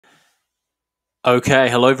Okay,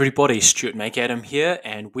 hello everybody, Stuart McAdam here,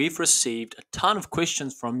 and we've received a ton of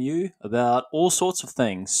questions from you about all sorts of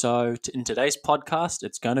things. So, in today's podcast,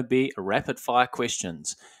 it's going to be a rapid fire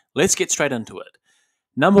questions. Let's get straight into it.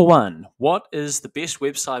 Number one, what is the best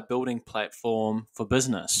website building platform for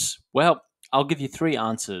business? Well, I'll give you three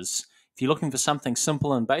answers. If you're looking for something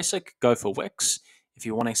simple and basic, go for Wix. If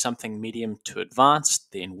you're wanting something medium to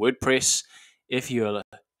advanced, then WordPress. If you're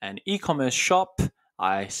an e-commerce shop,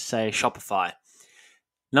 I say Shopify.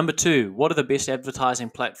 Number two, what are the best advertising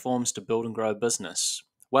platforms to build and grow a business?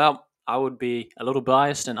 Well, I would be a little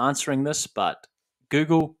biased in answering this, but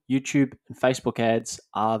Google, YouTube, and Facebook ads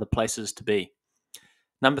are the places to be.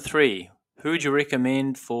 Number three, who would you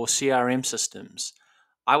recommend for CRM systems?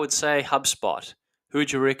 I would say HubSpot. Who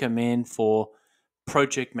would you recommend for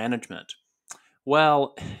project management?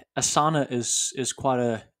 Well, Asana is quite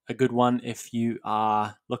a good one if you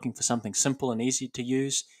are looking for something simple and easy to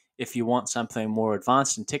use. If you want something more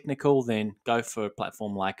advanced and technical, then go for a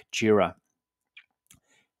platform like Jira.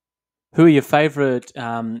 Who are your favorite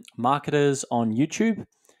marketers on YouTube?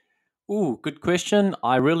 Ooh, good question.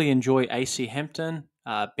 I really enjoy AC Hampton.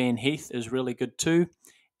 Ben Heath is really good too.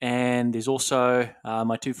 And there's also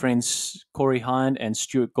my two friends, Corey Hind and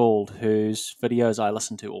Stuart Gould, whose videos I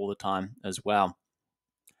listen to all the time as well.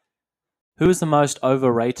 Who is the most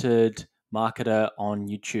overrated marketer on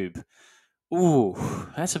YouTube? Ooh,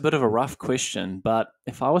 that's a bit of a rough question, but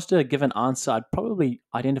if I was to give an answer, I'd probably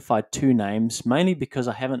identify two names, mainly because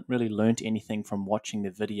I haven't really learnt anything from watching the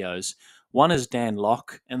videos. One is Dan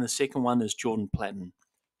Locke, and the second one is Jordan Platten.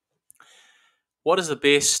 What is the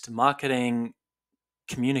best marketing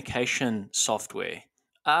communication software?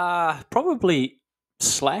 Probably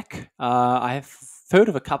Slack. I have heard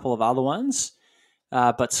of a couple of other ones,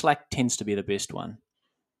 but Slack tends to be the best one.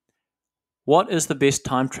 What is the best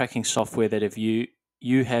time tracking software that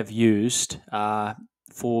you have used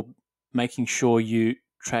for making sure you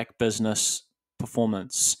track business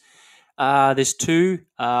performance? There's two.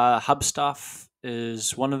 Hubstuff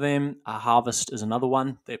is one of them. Harvest is another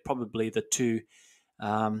one. They're probably the two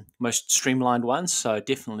most streamlined ones. So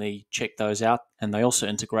definitely check those out. And they also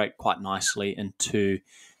integrate quite nicely into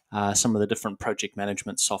some of the different project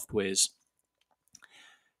management softwares.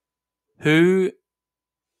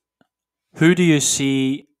 Who do you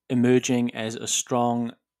see emerging as a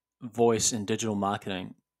strong voice in digital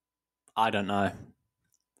marketing? I don't know.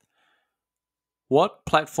 What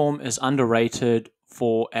platform is underrated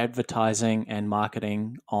for advertising and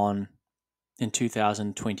marketing on in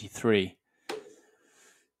 2023?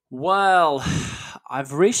 Well,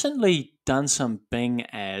 I've recently done some Bing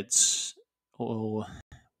ads or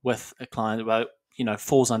with a client about,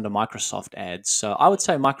 falls under Microsoft ads. So I would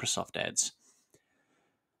say Microsoft ads.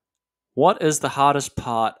 What is the hardest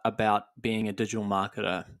part about being a digital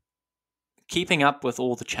marketer? Keeping up with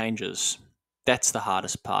all the changes. That's the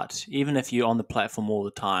hardest part. Even if you're on the platform all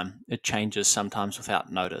the time, it changes sometimes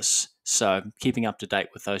without notice. So keeping up to date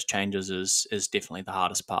with those changes is definitely the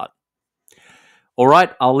hardest part. All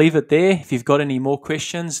right, I'll leave it there. If you've got any more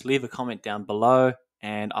questions, leave a comment down below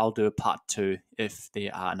and I'll do a part two if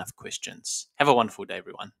there are enough questions. Have a wonderful day,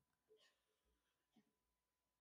 everyone.